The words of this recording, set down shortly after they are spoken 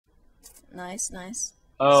Nice, nice.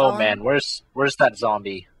 Oh Solid. man, where's that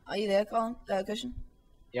zombie? Are you there, Colin? Cushion?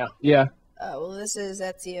 Yeah. Yeah. Well, this is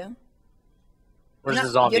Ezio. Where's the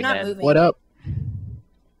zombie You're not man? moving. What up?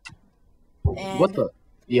 And What the?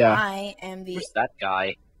 Yeah. I am the... Where's that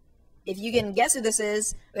guy? If you can guess who this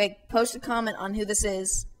is, like, post a comment on who this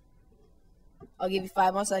is. I'll give you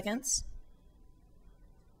 5 more seconds.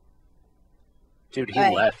 Dude, he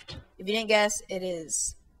Alright. left. If you didn't guess, it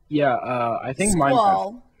is Yeah. I think Minecraft.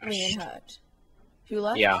 Squall Leonhardt. Who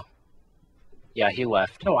left? Yeah. Yeah, he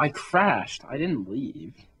left. No, I crashed. I didn't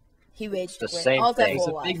leave. He raged The quit. same Alt thing. F4 It's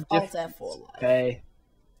a life. big Alt difference. F4 life. Okay.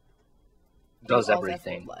 Does Alt F4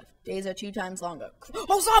 everything. life. Days are 2 times longer.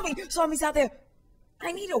 Oh, zombie! Zombie's out there!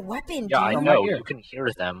 I need a weapon, dude. Yeah, I I'm know. right here. You can hear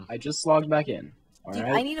them. I just logged back in. All Dude,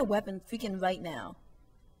 right. I need a weapon freaking right now.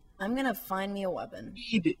 I'm gonna find me a weapon.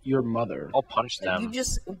 Need your mother. I'll punch You them.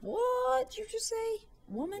 just... What did you just say?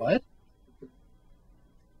 Woman? What?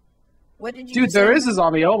 What did you Dude, just there say? is a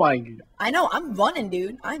zombie. Oh my. I know, I'm running,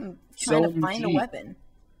 dude. I'm trying to find a deep. weapon.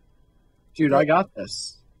 Dude, I got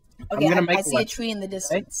this. Okay, gonna I make a see a weapon. tree in the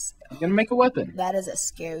distance. I'm gonna make a weapon. That is a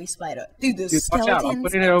scary spider. Dude, there's Dude, watch skeletons out. I'm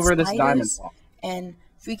putting it over this diamond spiders, block. and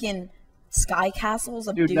freaking sky castles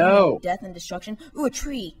of Dude, doom no. and death and destruction. Ooh, a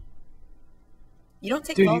tree. You don't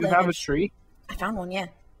take Dude, all you damage. have a tree? I found one, yeah.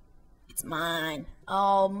 It's mine.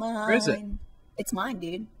 Oh, mine. Where is it? It's mine,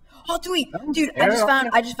 dude. Oh, sweet. That was Dude, terrible.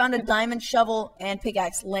 I just found a diamond shovel and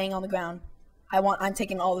pickaxe laying on the ground. I'm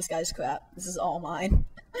taking all this guy's crap. This is all mine.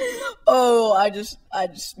 Oh, I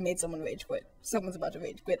just made someone rage quit. Someone's about to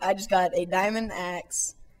rage quit. I just got a diamond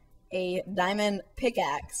axe, a diamond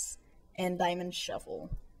pickaxe, and diamond shovel.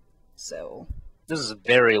 So, This is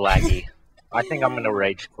very laggy. I think I'm gonna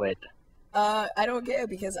rage quit. I don't care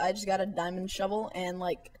because I just got a diamond shovel and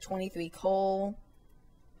like 23 coal.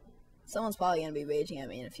 Someone's probably gonna be raging at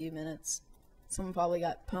me in a few minutes. Someone probably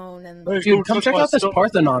got pwned and Dude, come check out this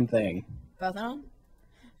Parthenon thing. Parthenon?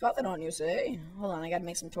 Parthenon, you say? Hold on, I gotta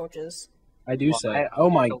make some torches. I do Well, say. I- Oh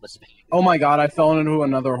my god, I fell into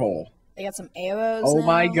another hole. I got some arrows. Oh now.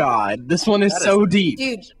 my god, this one is That so deep.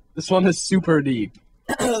 Dude, This one is super deep.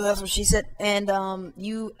 that's what she said. And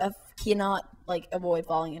you cannot like avoid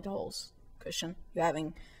falling into holes, Christian. You're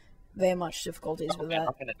having very much difficulties Oh, with man, that.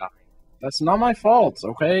 I'm gonna die. That's not my fault,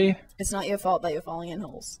 okay? It's not your fault that you're falling in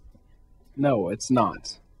holes. No, it's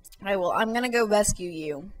not. Alright, well, I'm gonna go rescue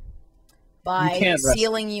you by can't rescue-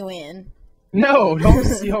 sealing you in. No, don't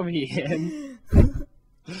seal me in.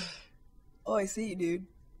 Oh, I see you, dude.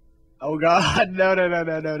 Oh god, no, no, no,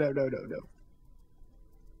 no, no, no, no, no, no.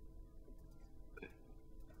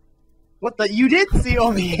 What the? You did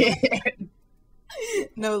seal me in!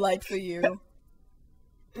 No light for you.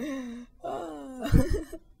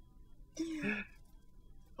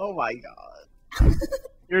 Oh my god.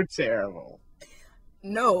 You're terrible.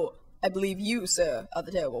 No, I believe you, sir, are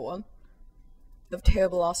the terrible one. Of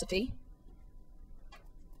terriblosity.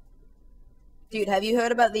 Dude, have you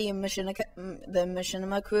heard about the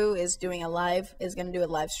Machinima crew is gonna do a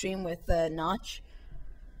live stream with Notch?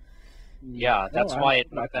 Yeah, that's No, why I-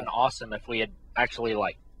 it would have been awesome if we had actually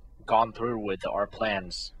like gone through with our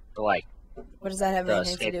plans. For, like, What does that have The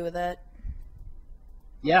anything to escape- do with that?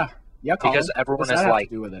 Yeah. Yeah, Colin. because everyone What's is that have like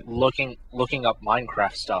to do with it? looking up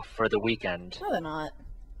Minecraft stuff for the weekend. No, they're not.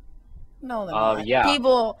 No, they're not. Yeah.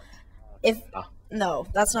 People, if Uh. no,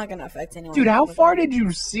 that's not gonna affect anyone. Dude, how far did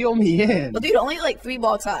you seal me in? Well, dude, only like 3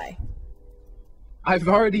 blocks high. I've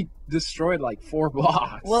already destroyed like 4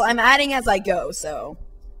 blocks. Well, I'm adding as I go, so.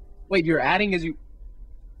 Wait, you're adding as you...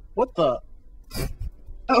 What the...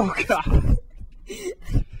 Oh god.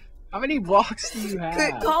 How many blocks do you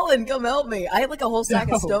have? Colin, come help me. I have like a whole stack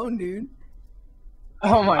No. of stone, dude.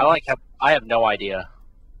 Oh my... I have no idea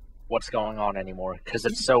what's going on anymore because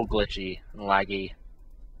it's so glitchy and laggy.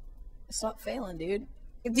 Stop failing, dude.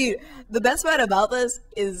 Dude, the best part about this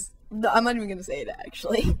is I'm not even gonna say it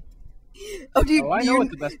actually. Oh, dude, Oh, I know what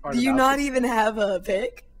the best part do you about not this even have a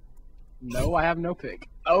pick? No, I have no pick.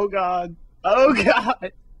 Oh god. Oh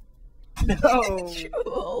god. No. Your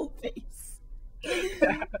whole face.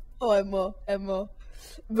 Oh, Emma.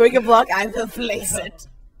 Break a block, I will place it.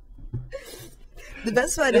 The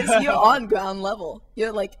best part is you're on ground level.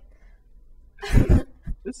 You're like,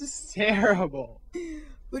 This is terrible.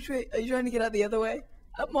 which way? Are you trying to get out the other way?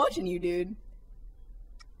 I'm watching you, dude.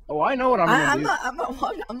 Oh, I know what I'm gonna I'm do. not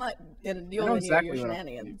watching. I'm not gonna deal I know with exactly your what I'm gonna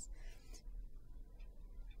shenanigans.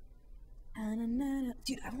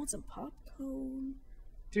 Dude, I want some popcorn.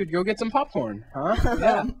 Dude, go get some popcorn, huh?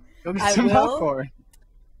 Yeah. Go get I some will. popcorn.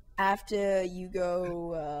 After you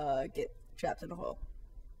go get trapped in a hole.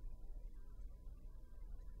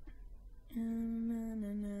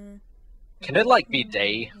 Can it like be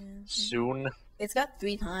day soon. It's got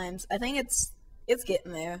 3 times. I think it's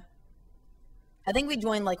getting there. I think we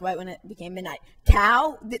joined like right when it became midnight.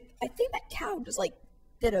 Cow? I think that cow just like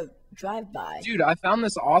did a drive-by. Dude, I found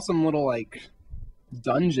this awesome little like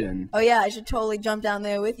dungeon. Oh yeah, I should totally jump down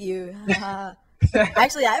there with you.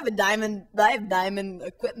 Actually, I have diamond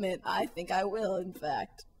equipment. I think I will, in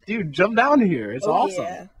fact. Dude, jump down here. It's awesome.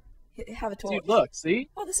 Yeah. Have a torch. Dude, look, see?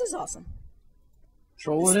 Oh, this is awesome.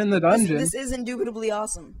 Trolling in the dungeon. This is indubitably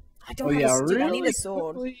awesome. I don't Oh, have yeah, a dude, I need really a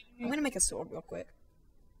sword. quickly. I'm gonna make a sword real quick.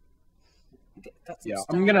 Got some Yeah,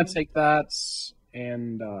 stone. I'm gonna take that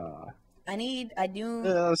and I do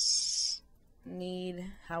this.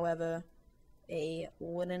 need, however, a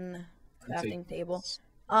wooden I'll take crafting table. this.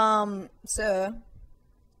 Sir.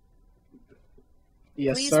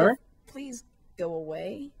 Yes, Please, sir. please go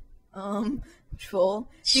away. Troll.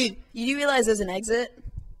 Dude, you do realize there's an exit?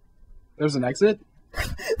 There's an exit.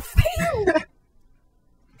 Fail!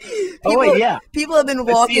 Oh wait, yeah. People have been I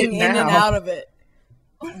see walking it in and now. out of it.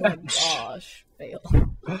 Oh my gosh. Fail.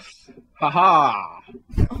 Haha.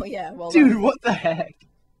 Oh yeah, well Dude, done. what the heck?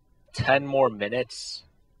 10 more minutes.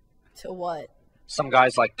 To what? Some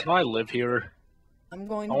guy's like, can I live here? I'm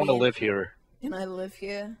going I to want to live here. Can I live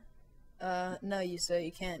here? No, you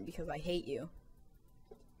can't because I hate you.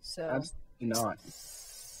 So, Absolutely not.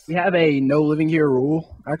 We have a no living here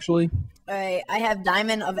rule, actually. alright, I have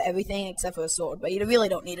diamond of everything except for a sword, but you really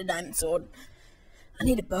don't need a diamond sword. I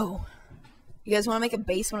need a bow. You guys want to make a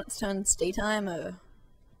base when it turns daytime? Or...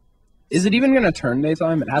 Is it even gonna turn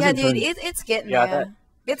daytime? It Yeah, hasn't dude, turned. it's getting Yeah, there.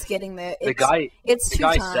 It's getting there. The guy It's the 2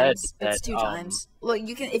 guy times. said It's that, 2 times. Look,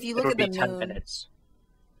 you can if you it look would at be the 10 moon. minutes.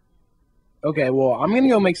 Okay, well, I'm gonna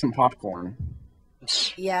go make some popcorn.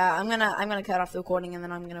 Yeah, I'm gonna cut off the recording and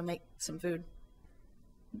then I'm gonna make some food.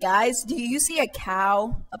 Guys, do you see a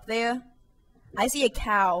cow up there? I see a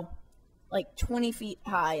cow, like 20 feet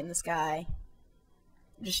high in the sky,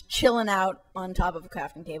 just chilling out on top of a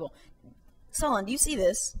crafting table. Solon, do you see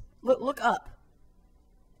this? Look up.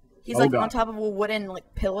 He's Oh, like God. on top of a wooden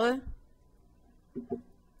like pillar.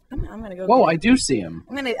 I'm gonna go. Whoa, get I do see him.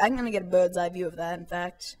 I'm gonna get a bird's eye view of that. In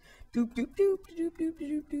fact, doop doop doop doop doop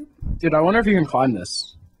doop doop. Dude, I wonder if you can climb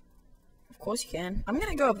this. Of course you can. I'm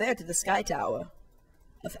gonna go up there to the sky tower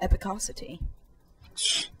of epicosity.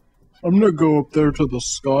 I'm gonna go up there to the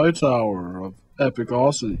sky tower of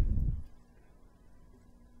epicosity.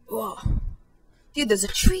 Whoa, dude, there's a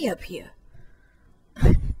tree up here.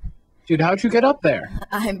 Dude, how'd you get up there?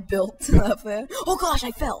 I'm built up there. Oh gosh,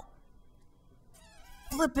 I fell.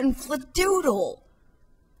 Flippin' fladoodle.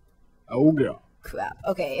 Oh, God. Crap.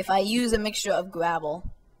 Okay, if I use a mixture of gravel.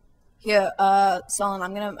 Here, Solon,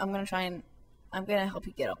 I'm gonna help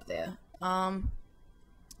you get up there.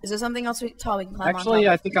 Is there something else tall we can climb Actually,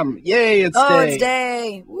 on I top think I'm. Yay, it's of? Oh, day. it's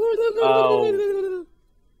day. Oh.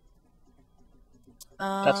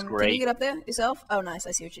 That's Can great. you get up there yourself? Oh, nice.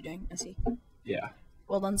 I see what you're doing. I see. Yeah.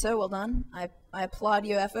 Well done, sir. Well done. I applaud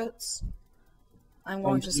your efforts. I'm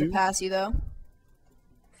going Thank to you. surpass you, though.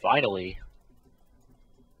 Finally.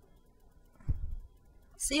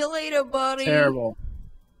 See you later, buddy. Terrible.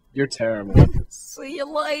 You're terrible. See you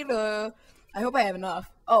later. I hope I have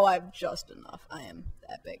enough. Oh, I have just enough. I am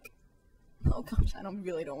epic. Oh gosh, I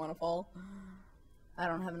really don't want to fall. I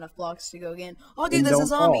don't have enough blocks to go again. Oh, dude, Then there's a don't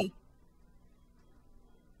zombie.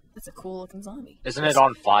 That's a cool looking zombie. Isn't it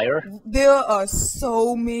on fire? There are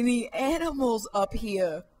so many animals up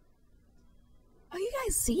here. Are you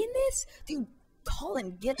guys seeing this? Dude,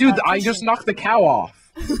 Colin, get Dude, I Christian. just knocked the cow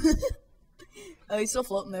off. Oh, he's still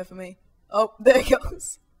floating there for me. Oh, there he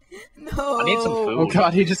goes. No. I need some food. Oh,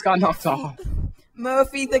 God, he just got knocked off.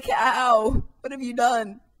 Murphy the cow. What have you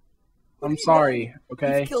done? I'm sorry,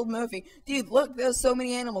 okay? You've killed Murphy. Dude, look, there's so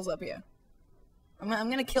many animals up here. I'm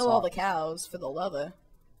gonna kill all the cows for the leather.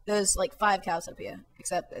 There's like 5 cows up here,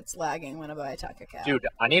 except it's lagging whenever I attack a cow. Dude,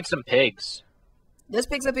 I need some pigs. There's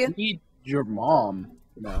pigs up here. I need your mom.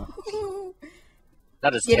 No.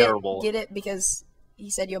 That is Get terrible. it? Get it? Because he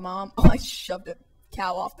said your mom. Oh, I shoved a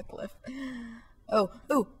cow off the cliff. Oh,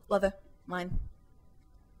 ooh, leather. Mine.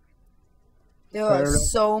 There are Fair.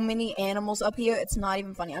 so many animals up here, it's not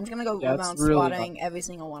even funny. I'm just gonna go Yeah, it's around really spotting every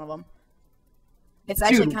single one of them. It's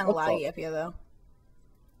actually Dude, kind of what the- laggy up here, though.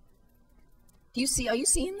 Do you see? Are you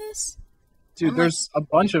seeing this? Dude, I'm there's a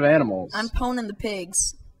bunch of animals. I'm poning the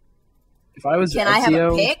pigs. If I was Can I have a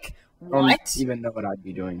Ezio, pick? I don't What? even know what I'd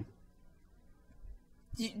be doing.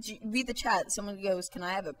 Read the chat. Someone goes, "Can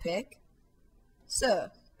I have a pick?"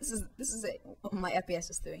 Sir, this is it. Oh, my FPS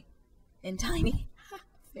is 3. And tiny.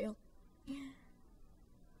 Fail.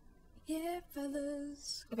 Yeah,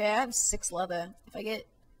 fellas. Okay, I have 6 leather. If I get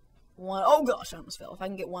one, oh gosh, I almost fell. If I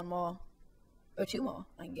can get one more, Or 2 more.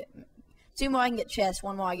 I can get 2 more. I can get chest.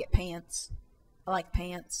 1 more. I get pants. I like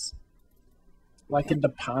pants. Like in the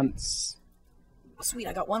pants. Oh, sweet.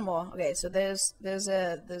 I got 1 more. Okay, so there's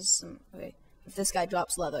some. Okay, if this guy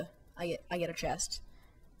drops leather, I get a chest.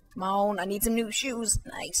 Come on, I need some new shoes.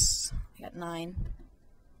 Nice. I got 9.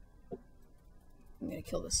 I'm gonna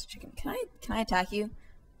kill this chicken. Can I attack you?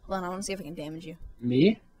 Hold on, I want to see if I can damage you.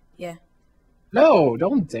 Me? Yeah. No,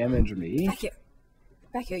 don't damage me. Back here.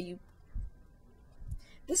 Back here, you.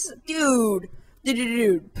 This is dude.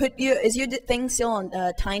 Is your thing still on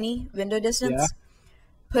tiny window distance? Yeah.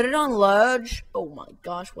 Put it on large. Oh my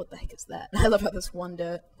gosh, what the heck is that? I love how this one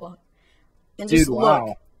dirt block. And Dude, just look.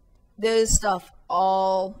 wow. There's stuff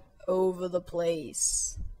all over the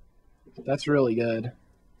place. That's really good.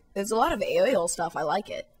 There's a lot of aerial stuff. I like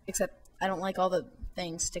it, except I don't like all the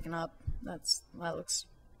things sticking up. That looks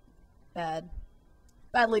bad.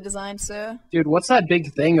 Badly designed, sir. Dude, what's that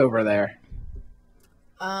big thing over there?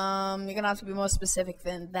 You're gonna have to be more specific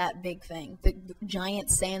than that big thing. The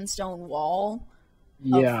giant sandstone wall.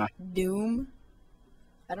 Yeah. Doom.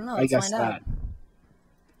 I don't know. I Let's guess find that.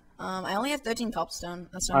 out. I only have 13 cobblestone.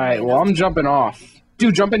 That's not Alright, really well, enough. I'm jumping off.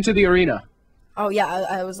 Dude, jump into the arena. Oh yeah,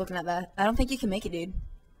 I was looking at that. I don't think you can make it, dude.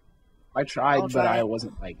 I tried, I'll but try I it.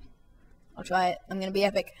 wasn't like. I'll try it. I'm gonna be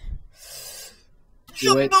epic.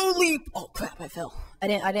 Do it. Jumbo leap! Oh crap! I fell. I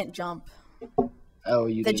didn't jump. Oh,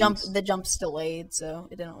 you The didn't. jump's delayed, so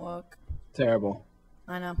it didn't work. Terrible.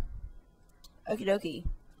 I know. Okie dokie.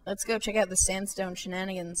 Let's go check out the sandstone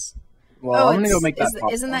shenanigans. Well, I'm gonna go make that.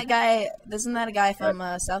 Isn't that a guy from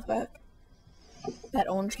South Park? That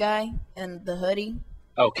orange guy and the hoodie.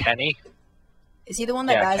 Oh, Kenny? Is he the one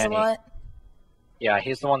that Yeah, dies Kenny. a lot? Yeah,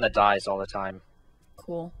 he's the one that dies all the time.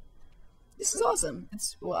 Cool. This is awesome.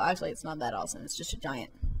 Well, actually, it's not that awesome. It's just a giant.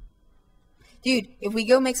 Dude, if we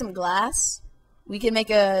go make some glass, we can make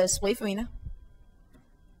a spleef arena.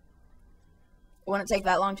 It wouldn't take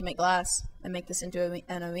that long to make glass and make this into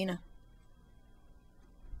an arena.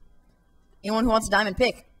 Anyone who wants a diamond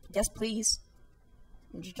pick, yes, please.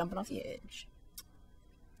 I'm just jumping off the edge.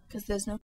 Because there's no